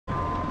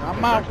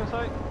I'm out.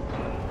 Construction site?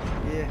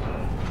 Yeah.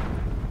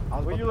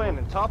 Where you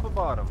landing? Top or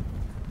bottom?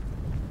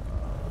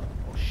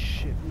 Oh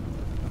shit.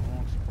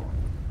 Wrong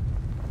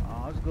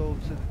spot. Let's go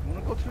to.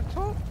 Wanna go to the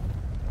top?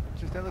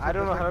 Just that I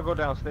don't know how to go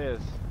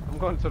downstairs. I'm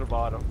going to the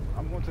bottom.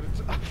 I'm going to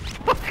the top.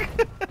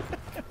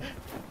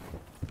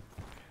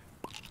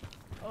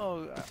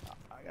 Oh,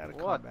 I gotta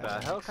come What back.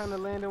 the hell kind of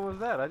landing was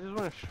that? I just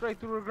went straight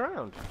through the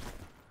ground.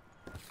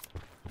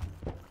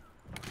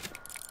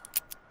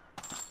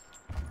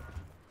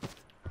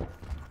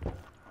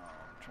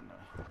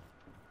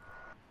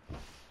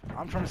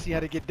 I'm trying to see how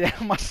to get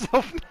down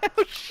myself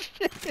now.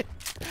 Shit.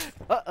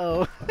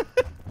 Uh-oh.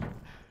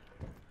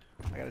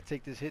 I gotta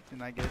take this hit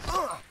then, I guess.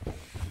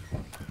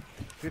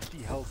 50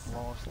 health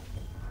lost. At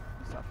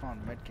least I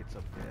found medkits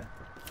up there.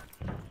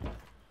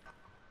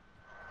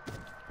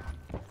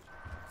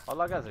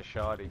 All I got is a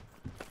shoddy.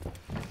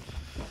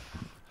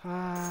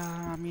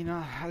 I mean,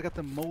 I got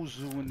the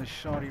Mozu and the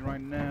shoddy right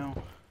now.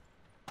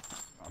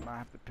 I might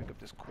have to pick up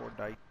this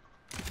cordite.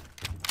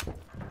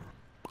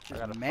 I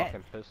got a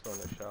fucking pistol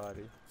and a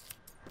shoddy.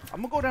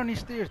 I'm gonna go down these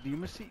stairs. Do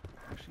you see?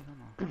 Actually,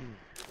 hold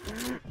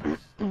on.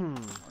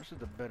 This is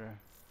the better.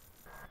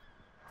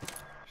 This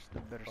is the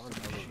better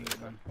submachine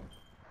gun.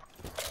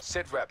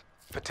 Sit rep.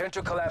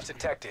 Potential collapse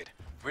detected.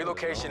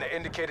 Relocation to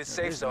indicated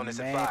safe zone is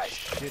mad advised.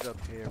 Shit up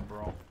here,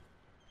 bro.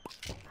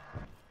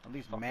 At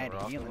least Fucking mad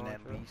rocket healing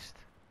at launcher. least.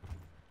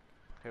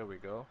 Here we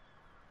go.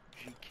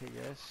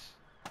 GKS.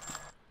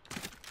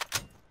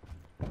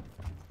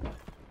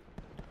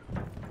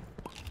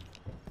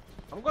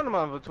 I'm going to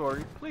my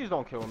inventory. Please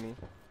don't kill me.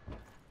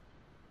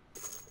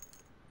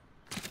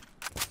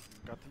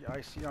 Got the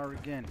ICR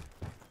again.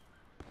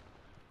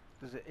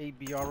 There's an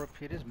ABR up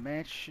here. There's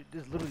mad shit.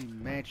 There's literally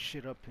mad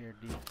shit up here,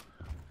 D.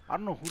 I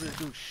don't know who this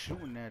dude's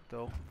shooting at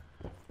though.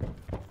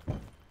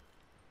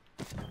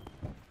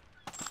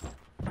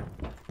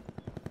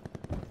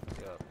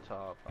 Yeah, up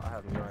top. I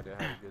have no idea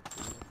how to get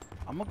to you.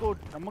 I'm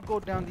gonna go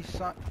down these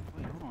side.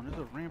 Wait, hold on. There's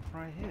a ramp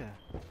right here.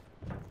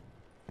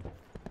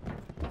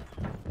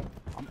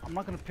 I'm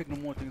not gonna pick no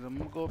more things. I'm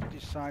gonna go up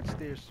these side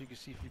stairs so you can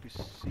see if you can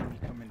see me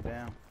coming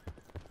down.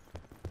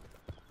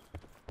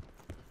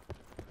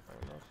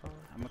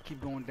 I'm gonna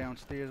keep going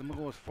downstairs. I'm gonna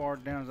go as far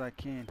down as I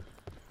can.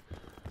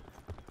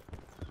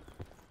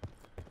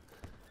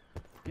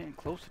 Getting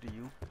closer to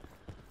you.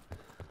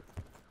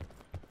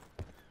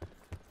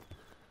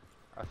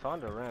 I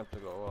found a ramp to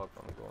go up.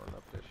 I'm going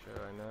up this shit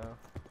right now.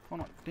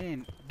 Hold on,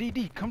 Dan.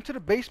 DD, come to the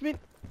basement.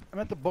 I'm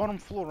at the bottom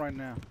floor right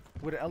now,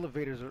 where the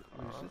elevators are.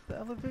 Is this the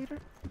elevator?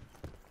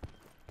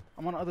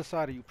 I'm on the other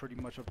side of you, pretty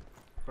much.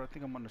 But I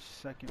think I'm on the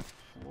second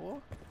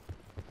floor.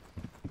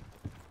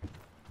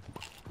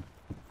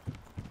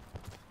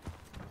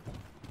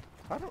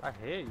 I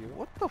hear you.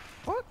 What the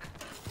fuck?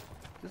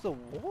 There's a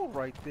wall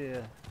right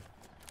there.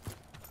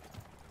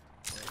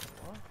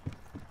 What?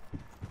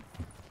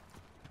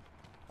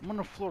 I'm on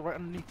the floor right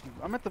underneath you.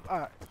 I'm at the.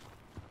 How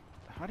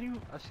do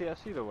you? I see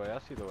the way. I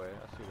see the way.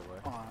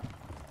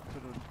 So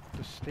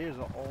the stairs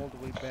are all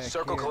the way back.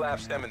 Circle here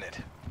collapse right now. imminent.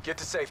 Get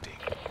to safety.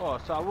 Oh,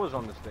 so I was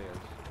on the stairs.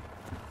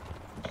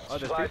 Oh,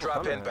 there's Supply people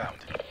drop coming inbound.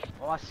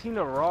 Oh, I seen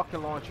a rocket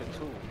launcher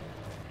too.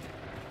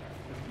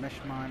 There's mesh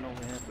mine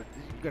over here, but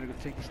you gotta go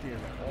take the stairs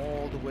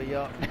all the way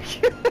up.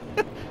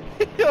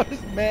 Yo,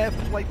 there's mad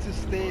flights of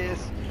stairs.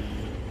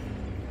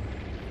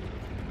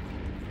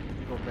 Let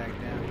me go back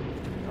down.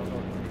 I'll go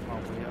make my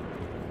way up.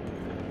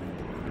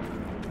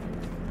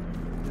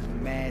 There's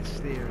mad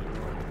stairs,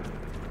 bro.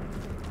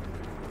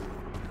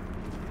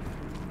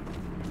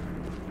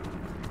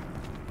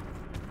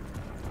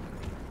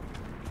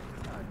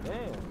 God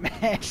damn.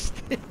 Mad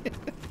stairs.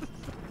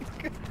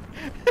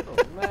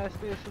 Those mad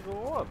stairs to go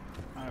up.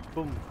 Alright,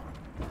 boom.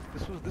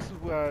 This is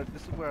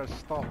where I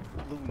stopped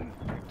looting,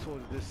 like,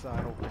 towards this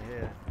side over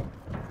here.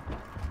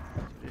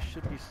 So there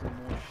should be some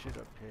more shit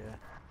up here.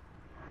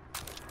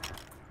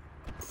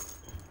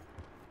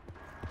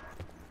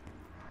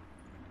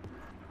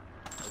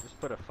 I just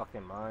put a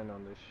fucking mine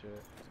on this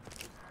shit.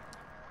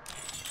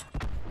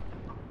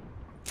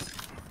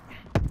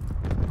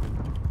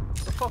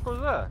 What the fuck was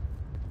that?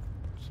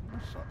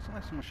 Sounds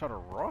like someone shot a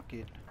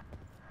rocket.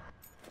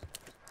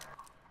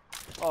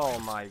 Oh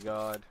my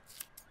god.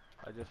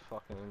 I just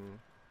fucking...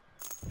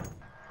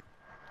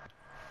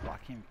 Oh, I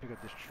can't even pick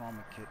up this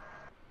trauma kit.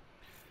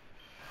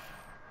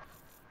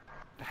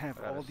 I have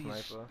I got all a these.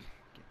 sniper.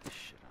 Get this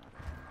shit out of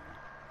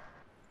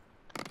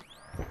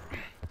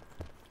here.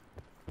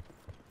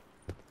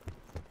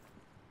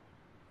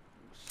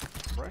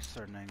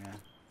 Suppressor, nigga.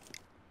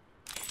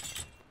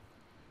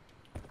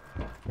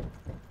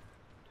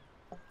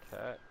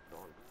 Cat.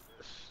 Don't do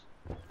this.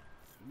 Let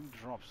me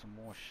drop some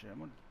more shit. Let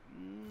me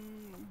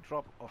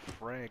drop a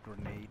frag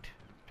grenade.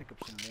 Pick up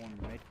some more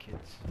med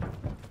kits.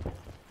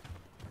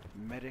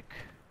 Medic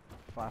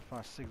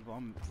 5.56, but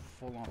I'm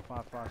full on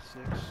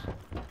 5.56.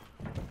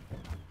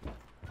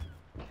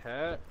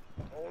 Cat.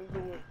 Don't do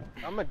it.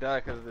 I'm gonna die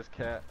because of this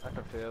cat. I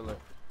can feel it.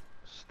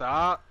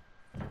 Stop.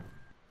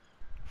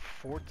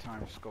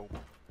 4-time scope.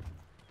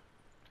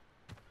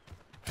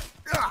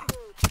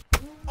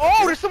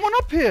 Oh, there's someone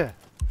up here!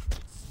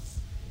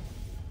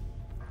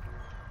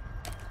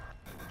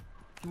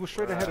 was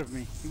straight ahead of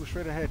me. He was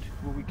straight ahead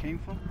where we came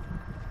from.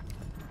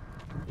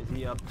 Is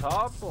he up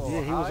top or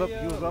Yeah, he was up. He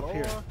higher, was up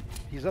here. lower?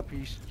 He's up here.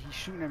 He's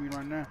shooting at me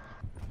right now.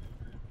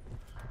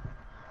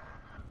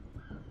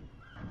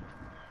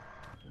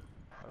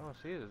 I don't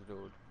see this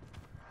dude.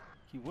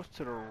 He was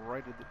to the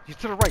right of the. He's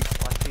to the right.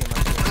 Oh, I see him. I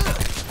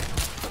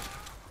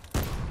see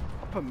him.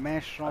 I put mad I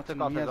shots took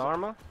in off him. He his has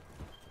armor.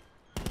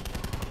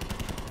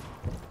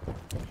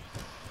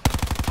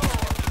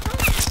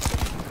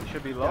 He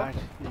should be low. died.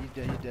 Yeah, he's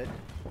dead. He's dead.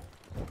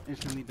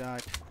 Instantly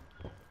died.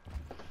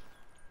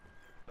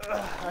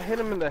 I hit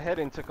him in the head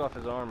and took off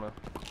his armor.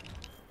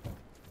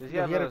 Does he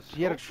Yeah, have he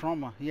had a scope?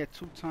 trauma. He had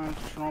 2 times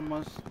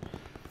traumas.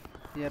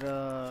 He had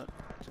a.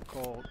 What's it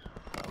called?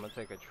 I'm gonna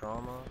take a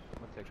trauma.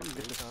 I'm gonna take a Get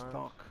 3 the times.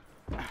 stock.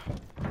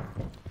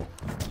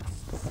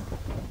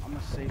 I'm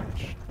gonna save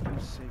I'm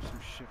gonna save some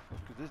shit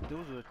because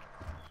those are.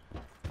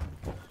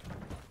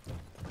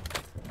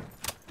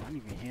 I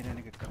didn't even hear that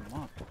nigga come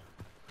up.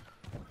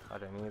 I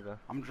didn't either.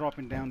 I'm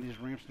dropping down these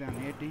ramps down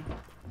here, D.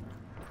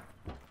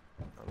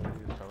 I'm gonna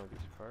use some of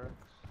these perks.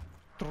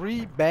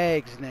 3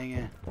 bags,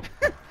 nigga.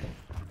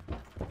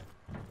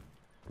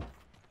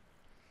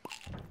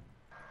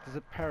 There's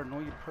a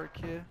paranoia perk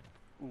here.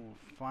 Ooh,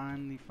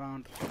 finally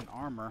found an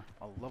armor,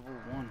 a level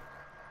 1.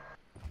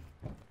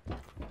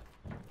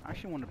 I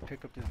actually want to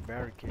pick up this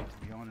barricade, to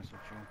be honest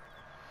with you.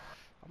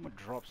 I'm gonna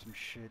drop some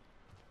shit.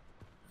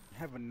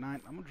 Have a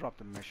 9. I'm gonna drop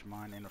the mesh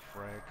mine and a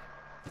frag.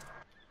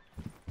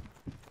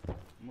 I'm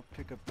gonna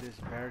pick up this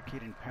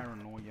barricade and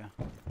paranoia.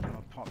 I'm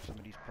gonna pop some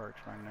of these perks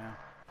right now.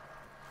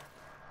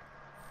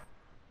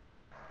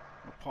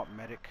 I'm gonna pop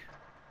medic.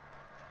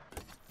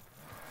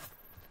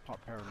 Pop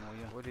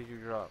paranoia. What did you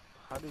drop?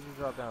 How did you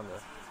drop down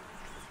there?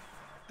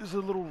 There's a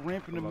little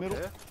ramp in the From up middle.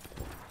 there?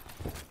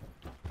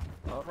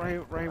 Oh, Right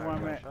here where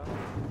I'm at. gunshot.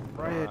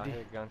 Right here, I D.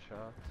 hear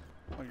gunshots.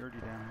 Oh, you're already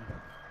down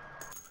here.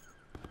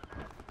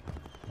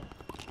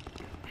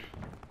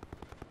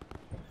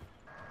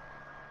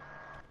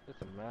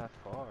 It's a mad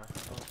far. I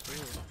don't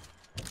see it.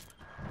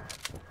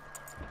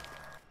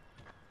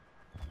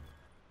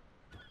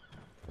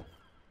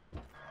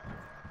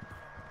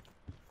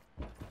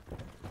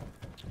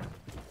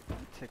 Let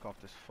me take off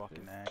this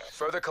fucking axe.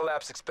 Further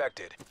collapse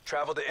expected.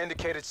 Travel to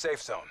indicated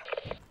safe zone.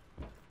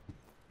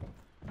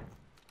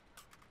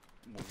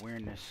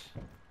 Awareness.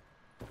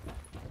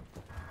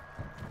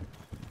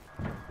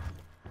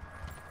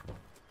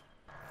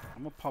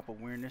 I'm gonna pop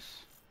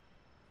awareness.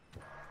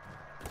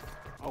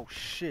 Oh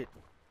shit.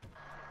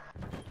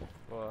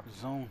 Well,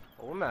 Zone.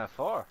 oh, we're mad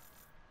far.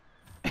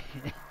 Fuck,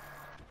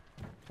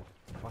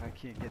 I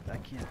can't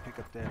pick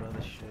up that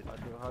other shit.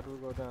 How do we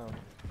go down?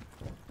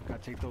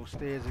 Gotta take those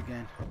stairs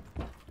again.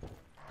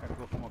 Gotta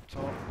go from up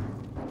top.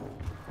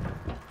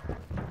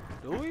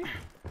 Do we?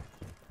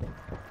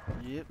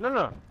 Yep.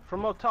 No.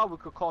 From up top, we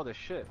could call this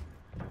shit.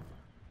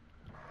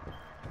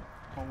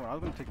 Oh, well, I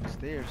was gonna take the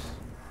stairs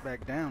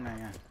back down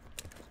there.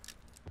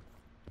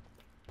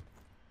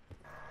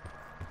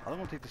 I was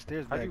gonna take the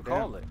stairs How back do you down.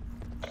 call it?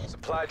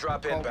 Supply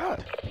drop Call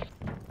inbound.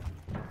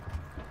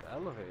 The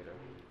elevator.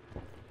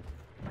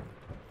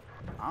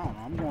 I don't know.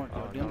 I'm going.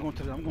 Oh, D, no. I'm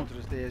going to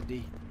the stairs,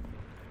 D.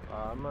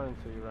 I'm running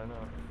to you right now.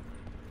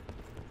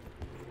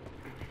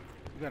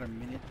 You got a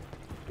minute.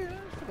 Yeah,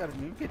 still got a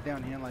minute. Get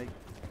down here in like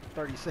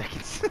 30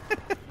 seconds. This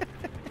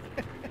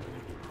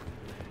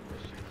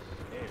shit's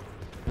scary.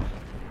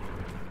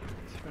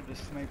 Let's try the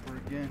sniper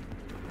again.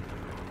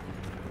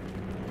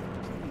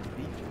 Someone's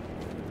beefing.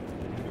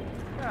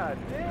 God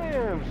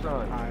damn,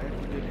 son. Alright,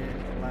 we did hit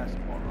the last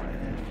part right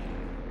here.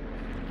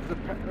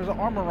 There's an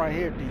armor right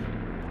here, D.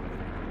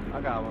 I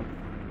got one.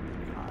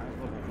 Alright,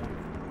 level 1.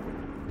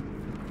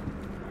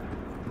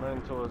 I'm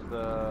running towards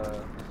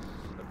the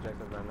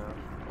objective right now.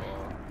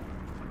 Oh.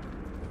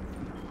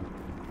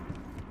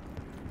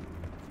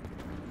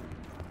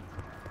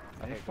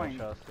 I They're hit fighting.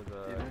 gunshots to the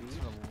Yeah, they're east.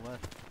 to the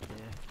left.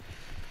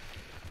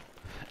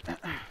 Yeah.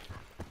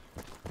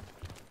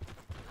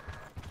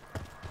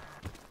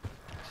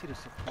 See the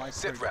supply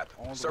Sit crate rep.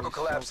 all the Circle way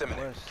collapse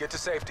imminent. southwest. Get to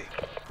safety.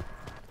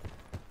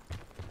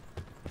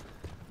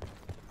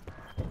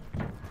 I'm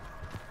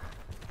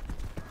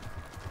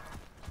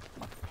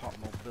about to pop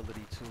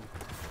mobility too.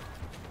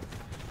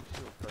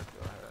 See what perk do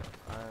I have?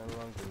 Iron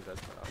lungs and dead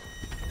power.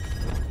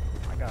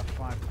 I got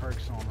 5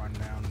 perks on right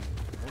now, and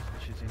most of the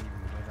shit ain't even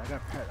good.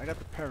 I got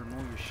the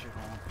paranoia shit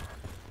on.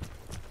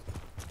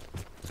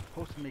 It's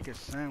supposed to make a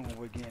sound when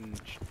we're getting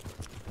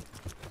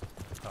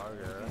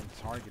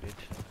targeted.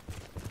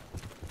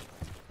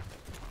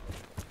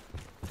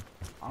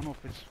 I don't know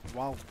if it's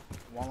while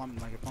I'm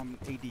like if I'm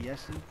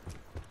ADSing.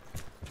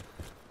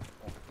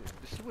 Oh,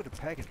 this is where the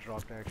package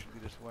dropped actually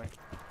this way.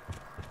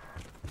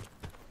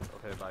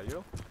 Okay, by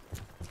you?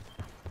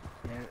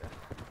 Yeah,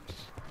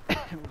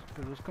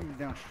 it was coming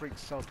down straight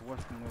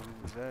southwest from where we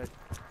was at.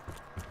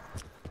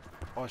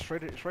 Oh, it's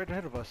right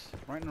ahead of us,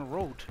 right in the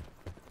road.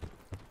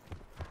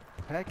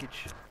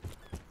 Package.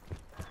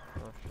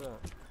 Oh shit.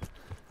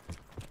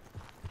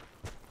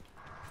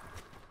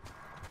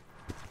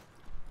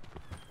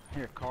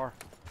 Here, car.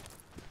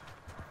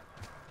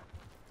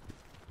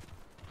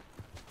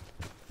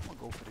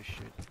 go for this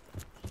shit.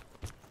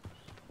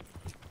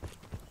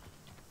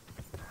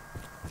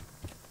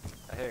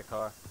 I hear a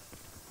car.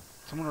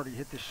 Someone already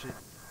hit this shit.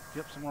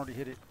 Yep, someone already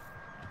hit it.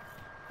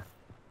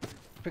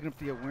 Picking up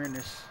the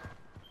awareness.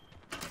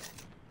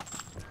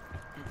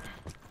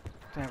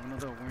 To have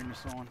another awareness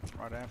on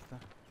right after.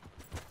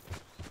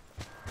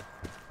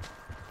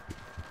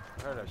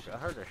 I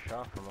heard a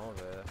shot from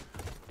over there.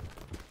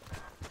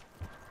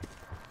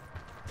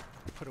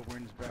 Put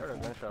awareness I back heard a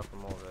on. gunshot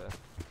from over there.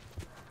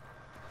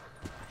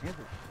 Yeah,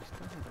 they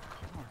still have the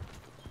car.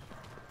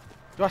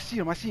 Yo, I see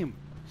him. I see him.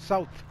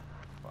 South.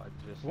 Oh, I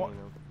just What? seen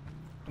him.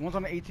 The one's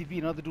on the ATV.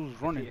 Another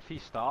dude's running. If he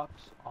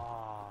stops,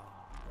 I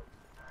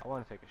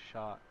want to take a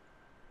shot.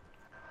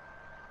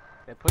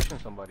 They're pushing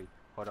somebody.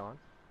 Hold on.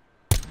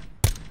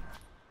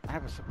 I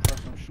have a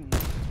suppressor. I'm shooting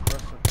with a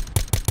suppressor.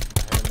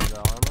 I hit him in the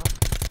armor.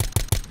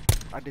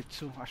 I did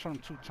too. I shot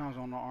him 2 times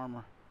on the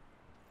armor.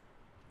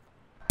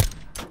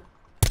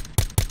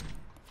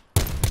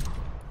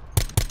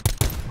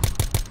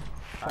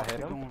 Fuck, hit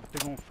him.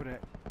 They're going for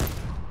that.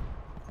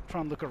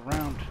 Trying to look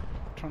around.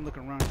 Trying to look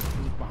around.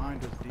 Who's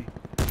behind us, D?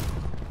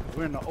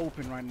 We're in the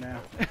open right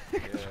now.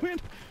 Yeah.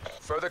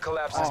 Further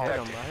collapse Oh, is I hit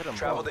detected. him, I hit him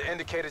Travel both. the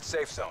indicated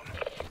safe zone.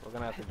 We're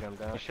gonna have to jump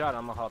down. He shot,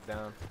 I'm gonna hop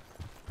down.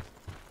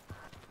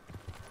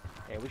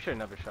 Hey, we should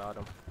have never shot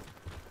him.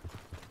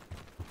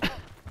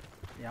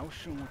 Yeah, I was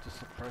shooting with the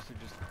suppressor,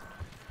 just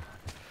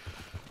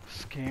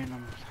scaring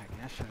them. Like,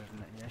 I should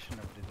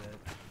never did that.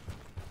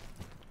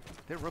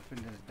 They're up in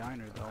this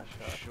diner though, I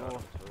for shot sure.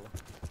 him too.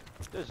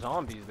 There's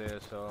zombies there,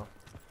 so.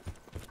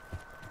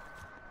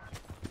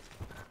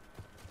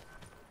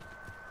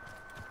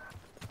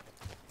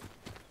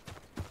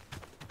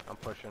 I'm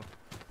pushing.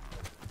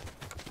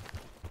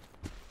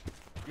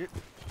 Yep.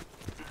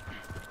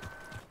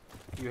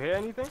 You hear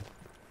anything?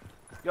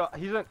 Yo,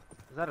 he's in.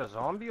 Is that a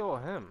zombie or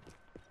him?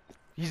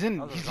 He's in.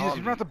 That was a He's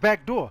zombie. out the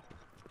back door.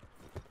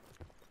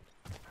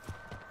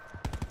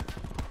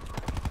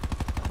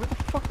 Where the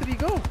fuck did he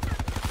go?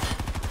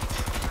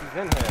 He's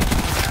in here.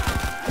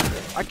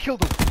 I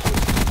killed him.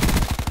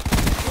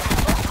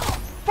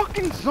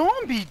 Fucking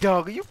zombie,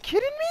 dog. Are you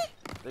kidding me?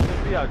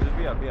 Just be out,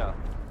 be out.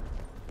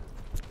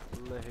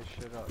 Lit his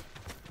shit up.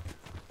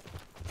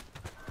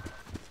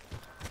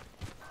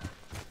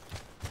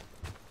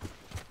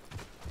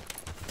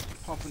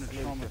 Popping the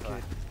Maybe trauma if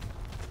kit.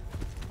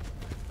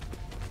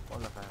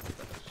 Wonder if I have a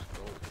better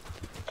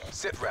scope.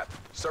 Sit rep.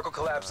 Circle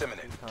collapse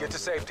imminent. Get to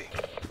safety.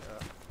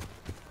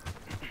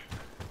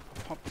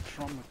 Pump the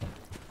trauma.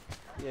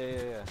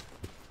 Yeah.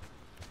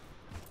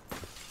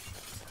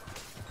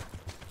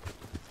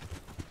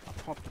 I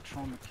popped the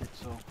trauma kit,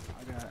 so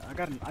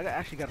I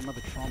actually got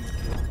another trauma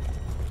kit.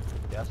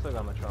 Yeah, I still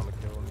got my trauma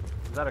kill with me.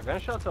 Is that a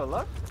gunshot to the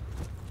left?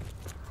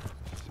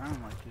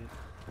 Sound like it.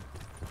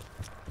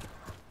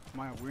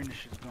 My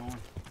awareness is going.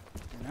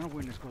 And that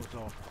awareness goes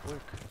off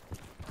quick.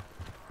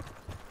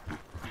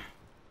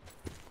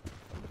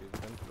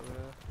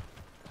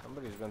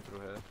 Somebody's been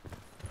through here.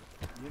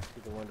 Yep.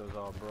 See the windows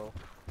all broke.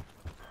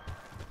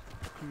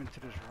 Come into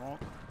this rock.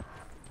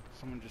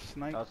 Someone just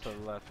sniped. That's to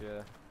the left,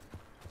 yeah.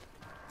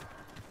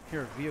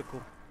 Here, a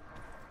vehicle.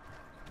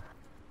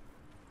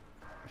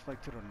 It's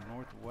like to the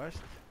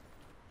northwest.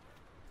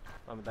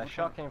 I mean, that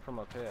shot came from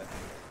up here.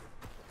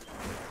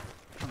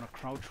 Trying to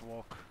crouch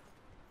walk.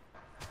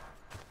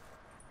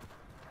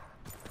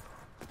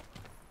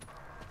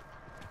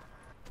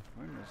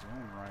 We're in the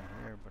zone right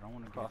here, but I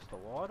want to Across get the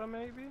water,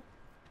 maybe?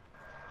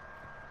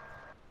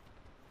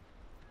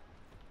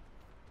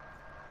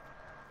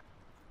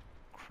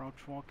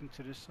 crouch walking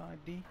to this side,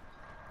 D.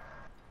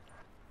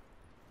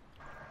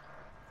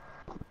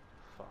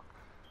 Fuck.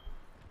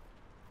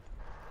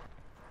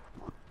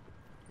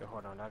 Yo,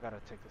 hold on, I gotta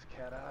take this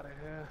cat out of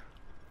here.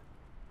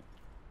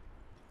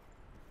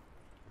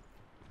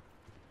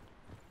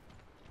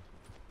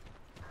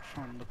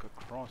 Trying to look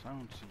across, I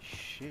don't see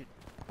shit.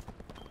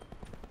 Oh,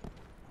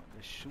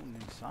 they're shooting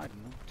inside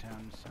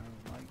Nuketown,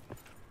 sounds like.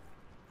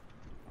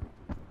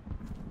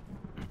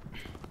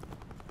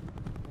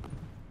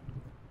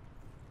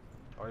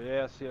 Oh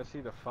yeah, I see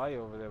the fire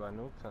over there by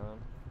Nuketown.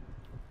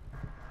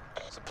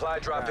 Supply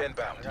drop I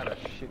inbound. got a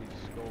shitty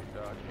scope,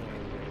 dog.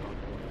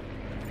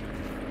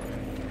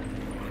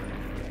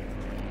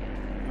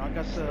 I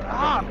got the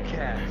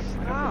Cat!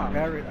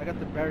 I got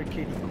the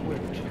barricade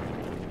equipped.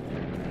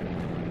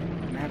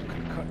 And I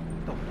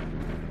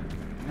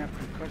have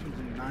concussions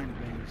in 9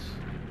 veins.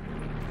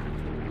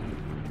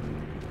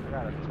 I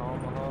got a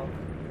tomahawk.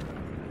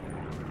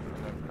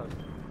 And a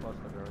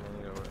cluster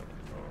grenade or whatever.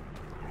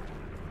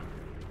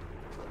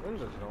 In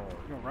the zone.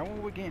 Yo, right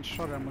when we're getting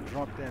shot at, I'm gonna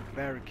drop that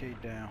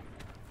barricade down.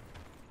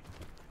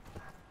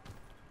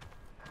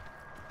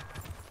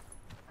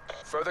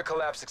 Further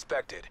collapse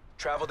expected.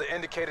 Travel the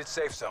indicated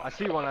safe zone. I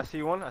see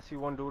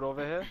one dude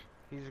over here.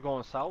 He's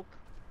going south.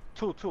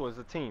 Two is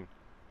a team.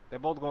 They're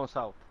both going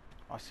south.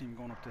 I see him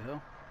going up the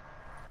hill.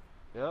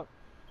 Yep.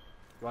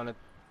 You wanna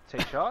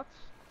take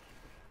shots?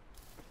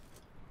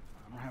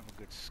 I don't have a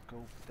good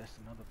scope, but that's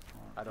another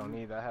problem. I don't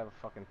need. I have a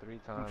fucking 3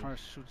 I'm times. trying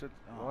to shoot at.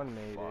 Oh, One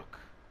made it. fuck.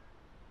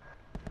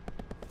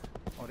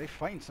 Oh, they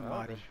fighting Oh,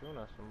 somebody. they're shooting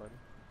at somebody.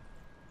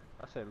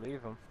 I said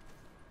leave him.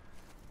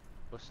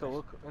 But still,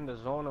 we're in the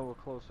zone or we're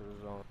close to the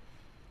zone.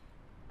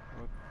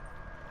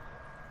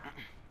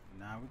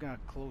 Nah, we got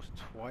close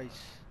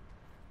twice.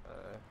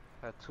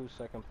 Had 2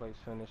 second place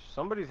finish.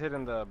 Somebody's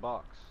hitting the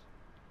box.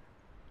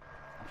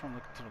 I'm trying to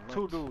look to the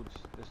left. 2 dudes.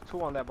 There's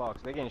 2 on that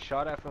box. They getting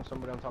shot at from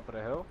somebody on top of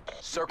the hill.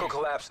 Circle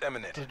collapse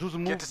imminent. Those dudes are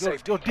Get moving. to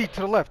safety. Yo, D,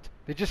 to the left.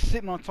 They're just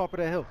sitting on top of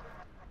that hill.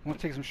 Want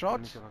to take some Let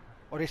me shots? see if I can-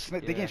 Or they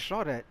Yeah. getting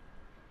shot at.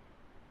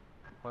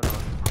 Hold on.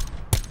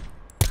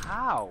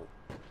 How?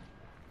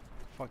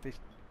 Fuck, they...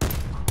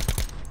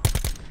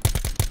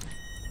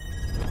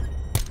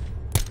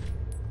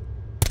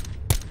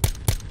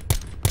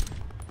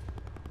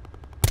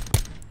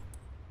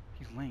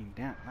 He's laying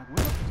down. Like,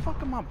 where the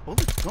fuck are my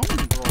bullets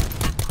going, bro?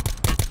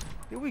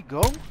 Here we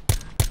go.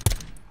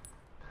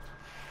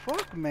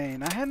 Fuck,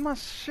 man. I had my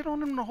shit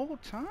on him the whole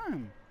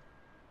time.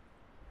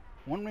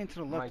 One ran to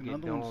the left Might and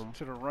get the other dome. one's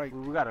to the right.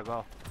 We gotta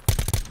go.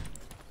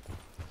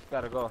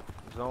 Gotta go.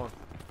 Zone.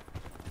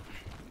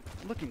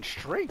 Looking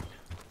straight.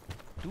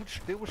 Dude,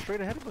 they were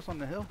straight ahead of us on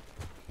the hill.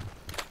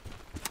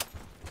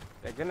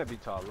 They're gonna be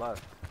to our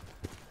left.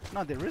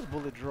 Nah, there is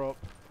bullet drop.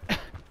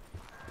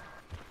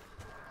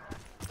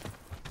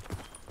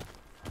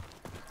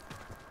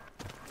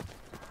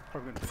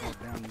 Probably gonna go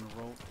down the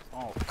road.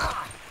 Oh,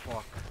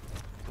 fuck.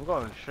 I'm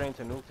going straight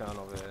to Nuketown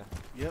over here.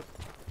 Yep.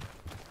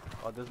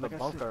 Oh, there's the Like I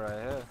bunker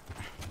right here.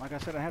 Like I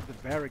said, I have the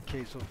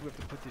barricade, so if we have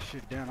to put this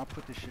shit down, I'll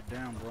put this shit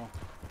down, bro.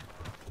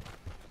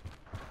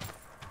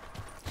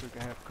 So we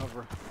can have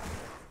cover.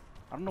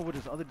 I don't know what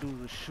this other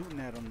dude was shooting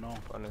at him, though.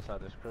 Going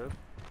inside this crib.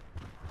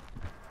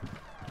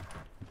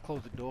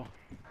 Close the door.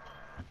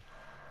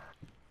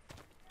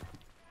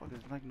 Fuck,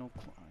 there's like no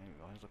there you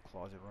go, there's a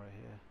closet right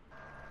here.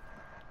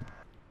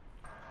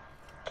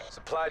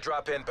 Supply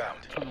drop inbound.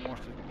 Trying to watch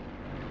the...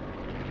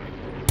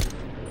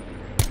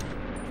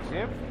 See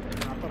him?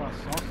 I thought I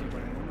saw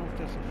somebody. I don't know if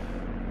that's a...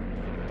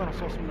 I thought I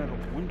saw someone at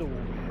a window over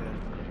here.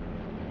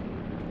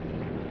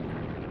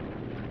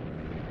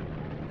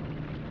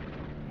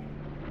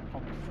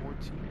 Probably 14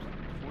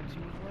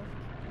 left.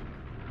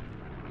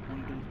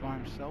 One dude's by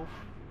himself.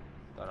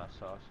 Thought I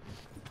saw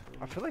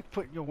some. I feel like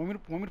want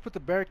me to put the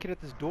barricade at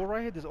this door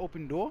right here, this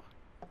open door?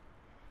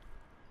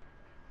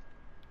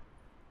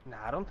 Nah,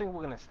 I don't think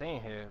we're gonna stay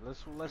in here.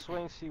 Let's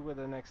wait and see where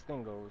the next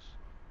thing goes.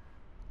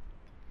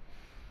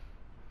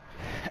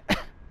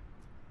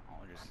 Oh,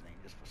 just saying,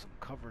 just for some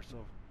cover,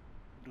 so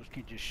dudes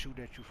can't just shoot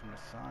at you from the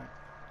side.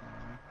 You know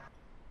what I mean?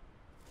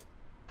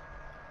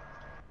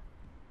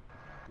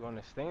 You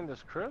wanna stay in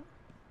this crib?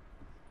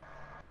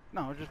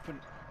 No, I was just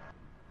putting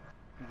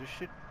this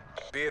shit.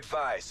 Be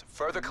advised,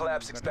 further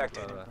collapse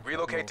expected. brother.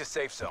 Relocate to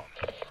safe zone.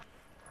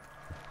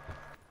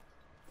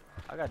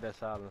 I got that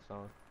silence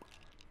on.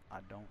 I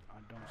don't,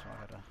 so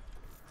I gotta.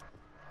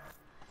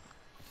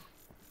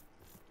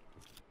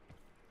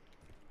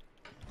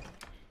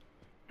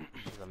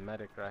 There's a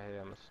medic right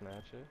here. I'ma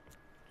snatch it.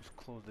 Just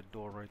close the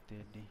door right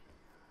there, D.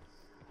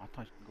 I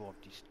thought you could go up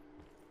these.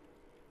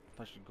 I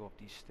thought you could go up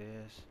these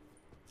stairs.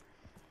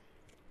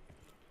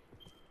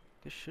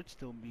 This should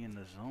still be in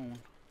the zone.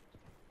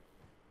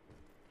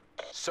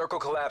 Circle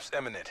collapse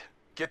imminent.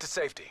 Get to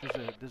safety.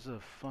 There's a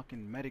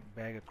fucking medic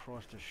bag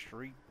across the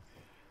street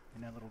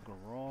in that little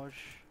garage.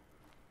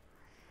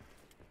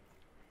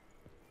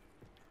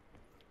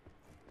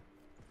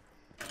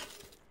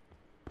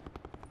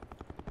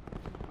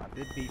 I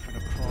did beefing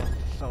across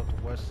the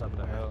southwest Up the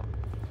somewhere. hill.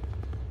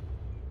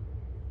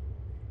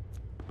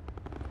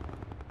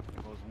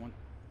 There goes one.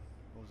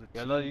 Goes a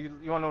Yeah, team.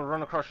 look, you wanna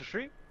run across the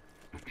street?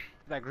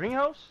 That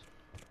greenhouse?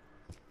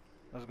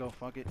 Let's go.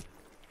 Fuck it.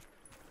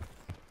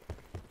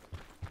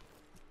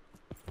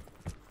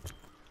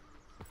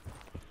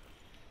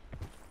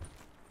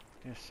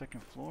 There's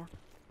second floor.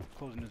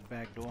 Closing this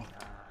back door.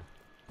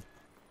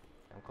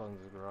 I'm closing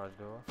this garage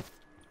door.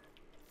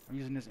 I'm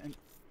using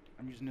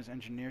this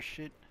engineer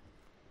shit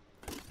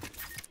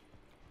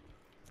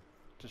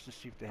just to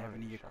see if they have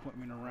any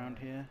equipment around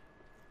here.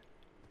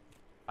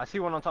 I see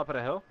one on top of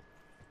the hill.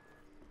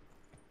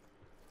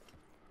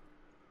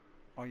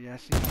 Oh yeah, I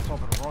see him on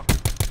top of the rock.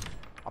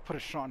 I put a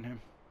shot in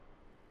him.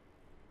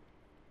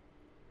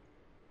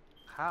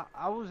 How?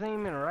 I was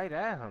aiming right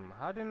at him.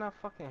 How didn't I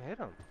fucking hit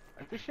him?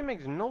 Like, this shit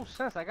makes no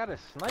sense. I got a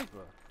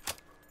sniper.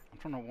 I'm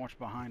trying to watch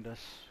behind us.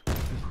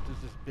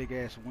 There's this big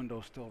ass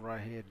window still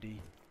right here,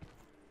 D.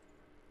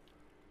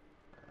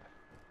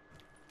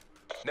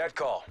 Net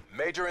call.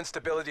 Major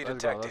instability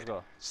Let's go, let's detected. go.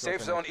 Let's go Safe to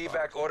the zone next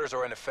evac spot. orders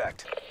are in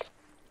effect.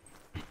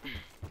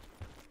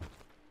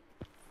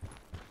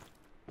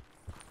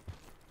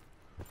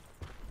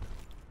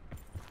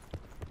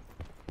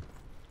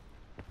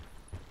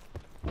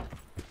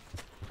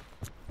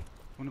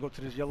 I'm gonna go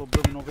to this yellow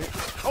building over here.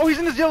 Oh, he's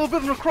in this yellow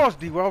building across,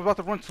 D, where I was about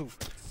to run to.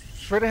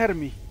 Straight ahead of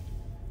me.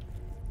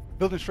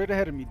 Building straight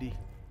ahead of me, D.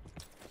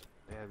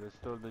 Yeah, there's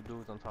still the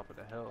dudes on top of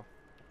the hill.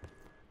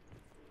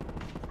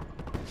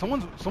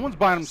 Someone's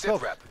by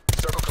himself. Sit rep.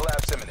 Circle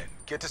collapse imminent.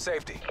 Get to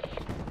safety.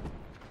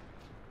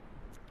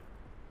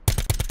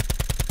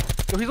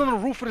 Yo, he's on the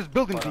roof of this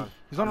building, Hold D. on.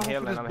 He's on the I'm roof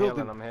healing, of this I'm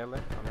building.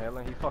 healing. I'm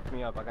healing. He fucked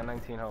me up. I got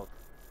 19 health.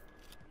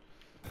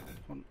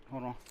 Hold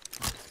on. On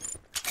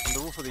the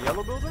roof of the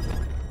yellow building?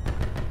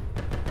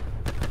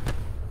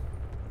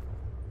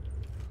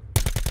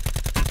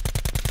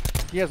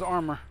 He has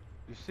armor.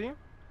 You see him?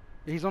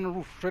 Yeah, he's on the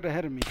roof, straight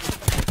ahead of me.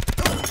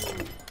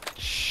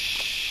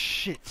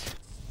 Shit.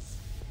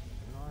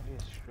 No,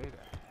 he's straight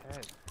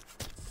ahead.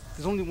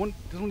 There's only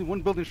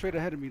one building straight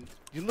ahead of me.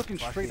 You're looking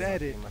Oh, I straight see him,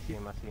 at it. I see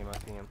him. I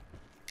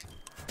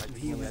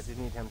just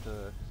need him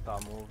to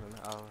stop moving.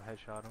 I'll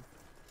headshot him.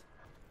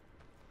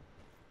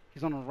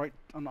 He's on the right,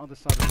 on the other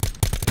side of it.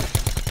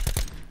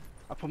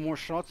 I put more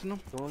shots in him.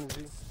 Doing is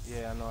he?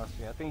 Yeah, I know, I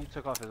see. I think he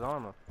took off his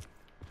armor.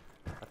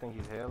 I think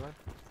he's healing.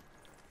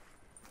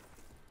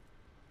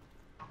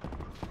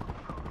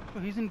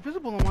 Yo, he's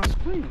invisible on my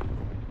screen.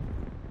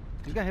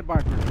 He got hit by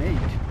a grenade.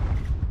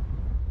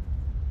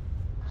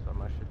 So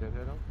my shit did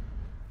hit him.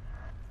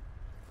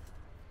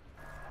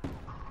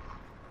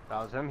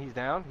 That was him. He's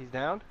down. He's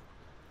down.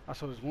 I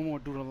saw there's one more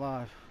dude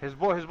alive. His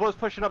boy's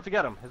pushing up to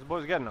get him. His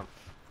boy's getting him.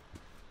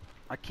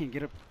 I can't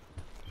get up.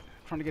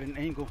 I'm trying to get an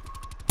angle.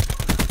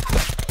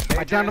 I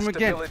Major downed him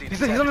again. instability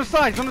He's on the detected.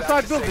 side. He's on the Back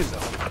side to building.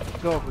 safe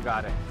zone. Go. We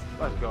got it.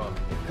 Let's go.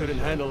 Couldn't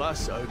handle that,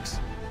 Soaks.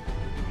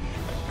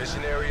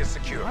 Mission area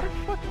secure. How the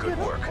fuck you Good get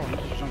up? work. Oh, he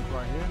just jumped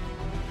right here.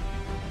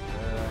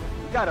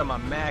 We got him a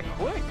mad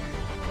quick.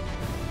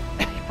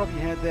 He probably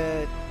had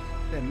that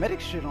medic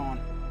shit on.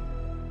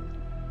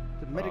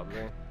 The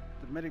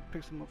medic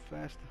picks him up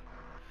faster.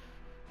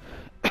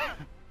 That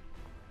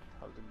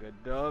was a good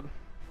dub.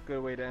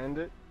 Good way to end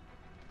it.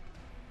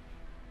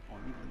 Oh,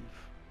 you leave.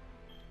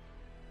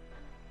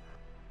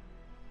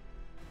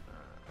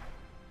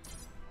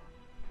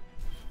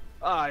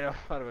 Ah, yeah.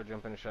 I'll go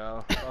jump in the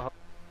shower.